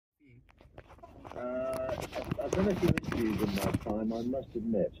I've done a few interviews in my time, I must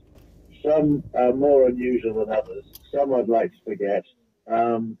admit. Some are more unusual than others. Some I'd like to forget.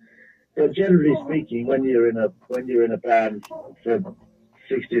 But generally speaking, when you're in a band for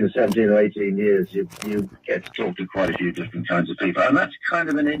 16 or 17 or 18 years, you get to talk to quite a few different kinds of people, and that's kind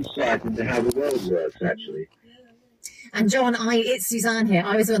of an insight into how the world works, actually. And John, it's Suzanne here.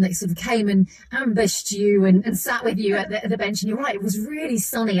 I was the one that sort of came and ambushed you and sat with you at the bench. And you're right, it was really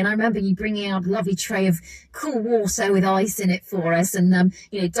sunny. And I remember you bringing out a lovely tray of cool water with ice in it for us. And,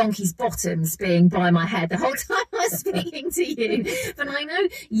 you know, donkey's bottoms being by my head the whole time I was speaking to you. But I know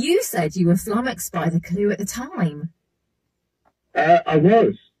you said you were flummoxed by the clue at the time. I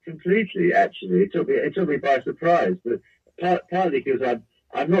was completely, actually. It took me by surprise. But partly because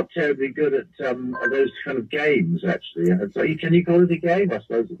I'm not terribly good at those kind of games, actually. So can you call it a game? I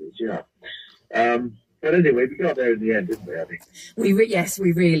suppose it is, yeah. But anyway, we got there in the end, didn't we, I think? Yes,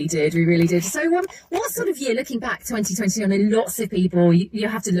 we really did. We really did. So what sort of year, looking back 2020, I know lots of people, you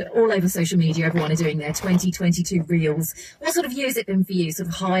have to look all over social media, everyone are doing their 2022 reels. What sort of year has it been for you, sort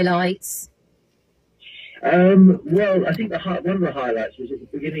of highlights? Well, I think one of the highlights was at the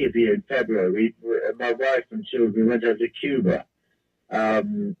beginning of the year in February. My wife and children went over to Cuba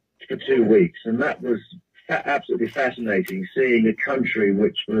for 2 weeks, and that was absolutely fascinating, seeing a country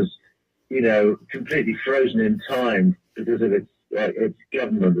which was, you know, completely frozen in time because of its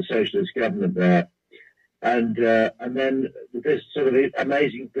government, the socialist government there, and then this sort of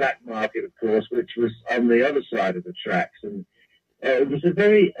amazing black market, of course, which was on the other side of the tracks, and it was a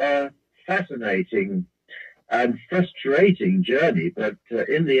very fascinating and frustrating journey, but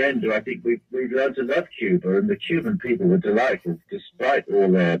in the end, I think we learned to love Cuba, and the Cuban people were delightful, despite all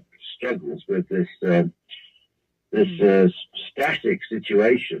their struggles with this static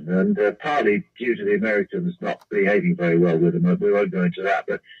situation, and partly due to the Americans not behaving very well with them. We won't go into that,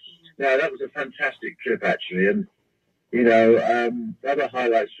 but no, that was a fantastic trip, actually. And you know, other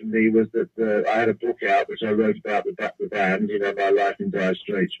highlights for me was that I had a book out which I wrote about the band, you know, My Life in Dire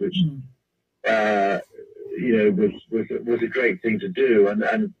Straits, which you know, was a great thing to do, and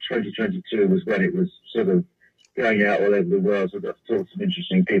 2022 was when it was sort of going out all over the world. So I got to talk to some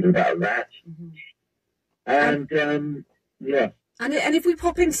interesting people about that, and yeah. And if we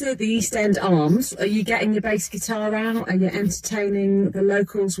pop into the East End Arms, are you getting your bass guitar out? Are you entertaining the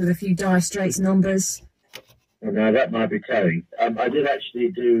locals with a few Dire Straits numbers? Well, now that might be telling. I did actually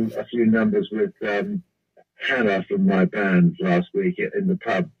do a few numbers with Hannah from my band last week in the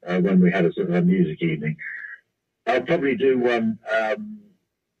pub when we had a sort of a music evening. I'll probably do one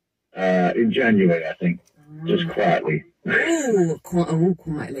in January, I think, just quietly.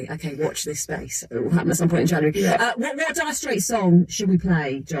 Quietly. Okay, watch this space. It will happen at some point in January. Yeah. What Dire Straits song should we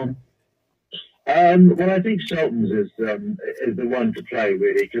play, John? Well, I think Sultan's is the one to play,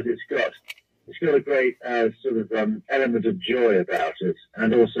 really, because it's got a great sort of element of joy about it,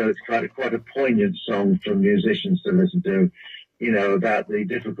 and also it's quite a poignant song for musicians to listen to, you know, about the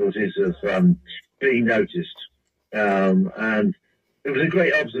difficulties of being noticed. And it was a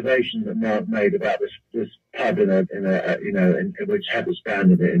great observation that Mark made about this pub in which had this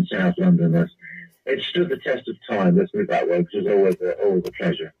band in it in South London. It stood the test of time, let's put it that way, which is always a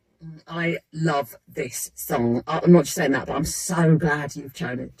pleasure. I love this song. I'm not just saying that, but I'm so glad you've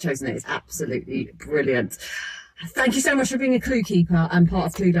chosen it. It's absolutely brilliant. Thank you so much for being a clue keeper and part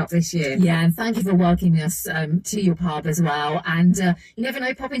of Clued Up this year. Yeah, and thank you for welcoming us to your pub as well. And you never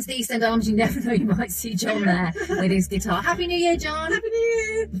know, pop into the East End Arms, you never know, you might see John there with his guitar. Happy New Year, John. Happy New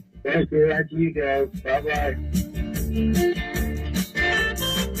Year. Thank you, and to you guys. Bye-bye.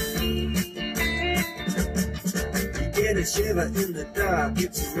 Get a shiver in the dark,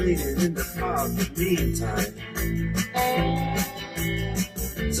 it's raining in the park in the meantime.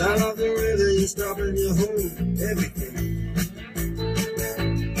 Sound of the river, you stop and you hold everything.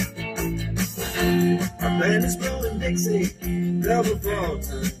 Our band is blowing Dixie, double fall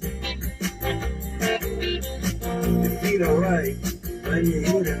time. You feel alright when you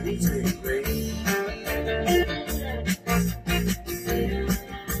hear the music ring.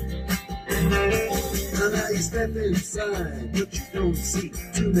 And now you step inside, but you don't see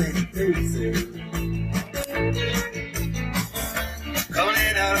too many faces.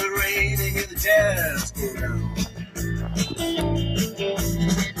 Coming out of the rain and hear the jazz go down.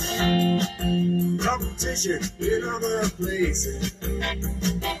 Competition in other places.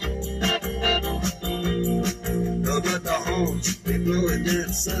 Oh, but the horns, they blowing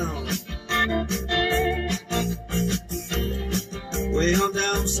that sound. Way on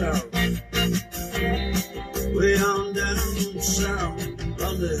down south. Way on down south,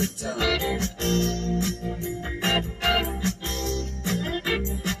 under town.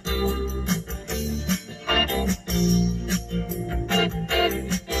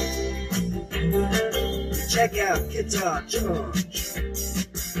 Check out Guitar George.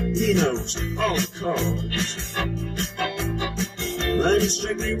 He knows all the chords. But he's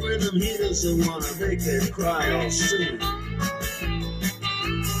strictly rhythm, he doesn't want to make it cry or sing.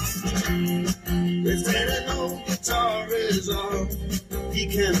 If any old guitar is all he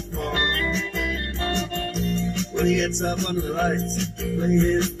can afford, when he gets up under the lights to play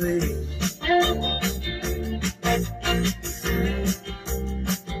his thing.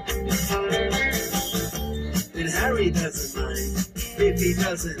 And Harry doesn't mind if he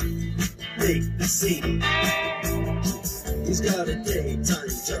doesn't make the scene. He's got a daytime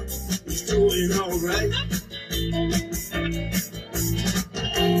job, he's doing alright.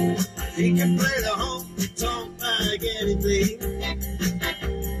 He can play the honky-tonk like anything,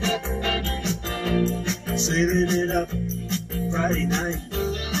 saving it up Friday night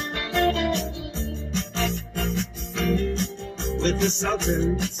with the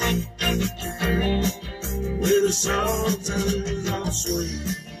Sultans, with the Sultans on swing.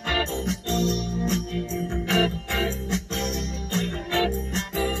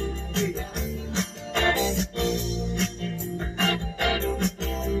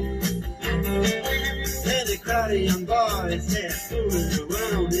 The young boys, they're fooling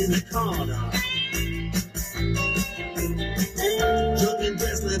around in the corner, drunken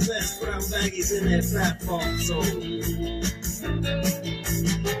dressed their best, brown baggies in their platform soles.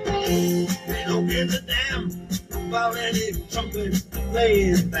 They don't give a damn about any trumpet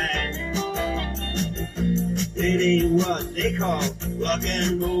playing band. It ain't what they call rock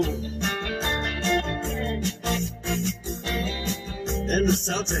and roll. And the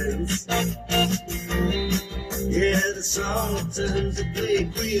Sultans, yeah, the Sultans, they play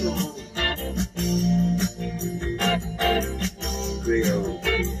Creole. Creole.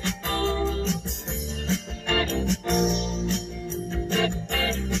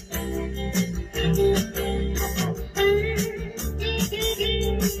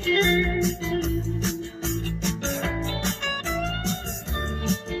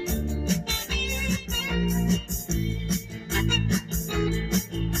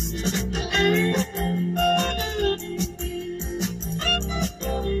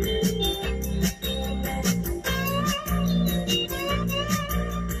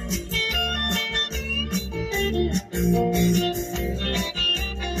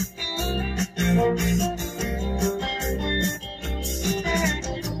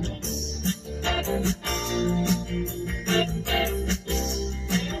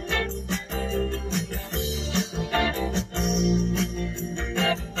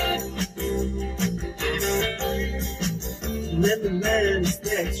 And then the man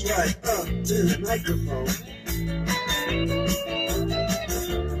steps right up to the microphone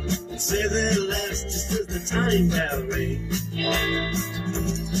and says it'll last just as the time bell rings.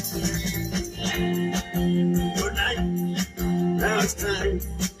 Good night, now it's time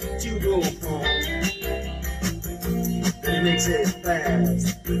to go home. And he makes it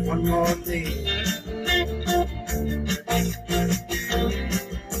fast with one more thing.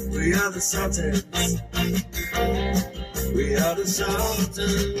 We are the Sultans. We are the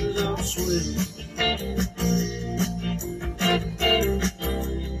Sultans of Swing.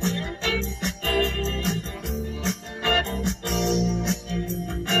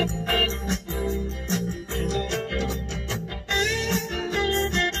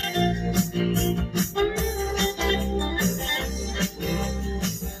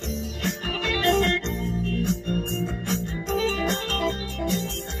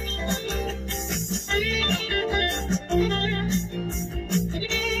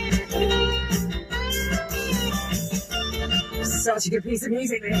 Such a good piece of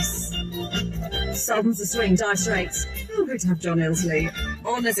music, this. Sultans of Swing, Dire Straits. Oh, good to have John Ilsley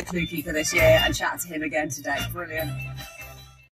on as a clue keeper this year and chat to him again today. Brilliant.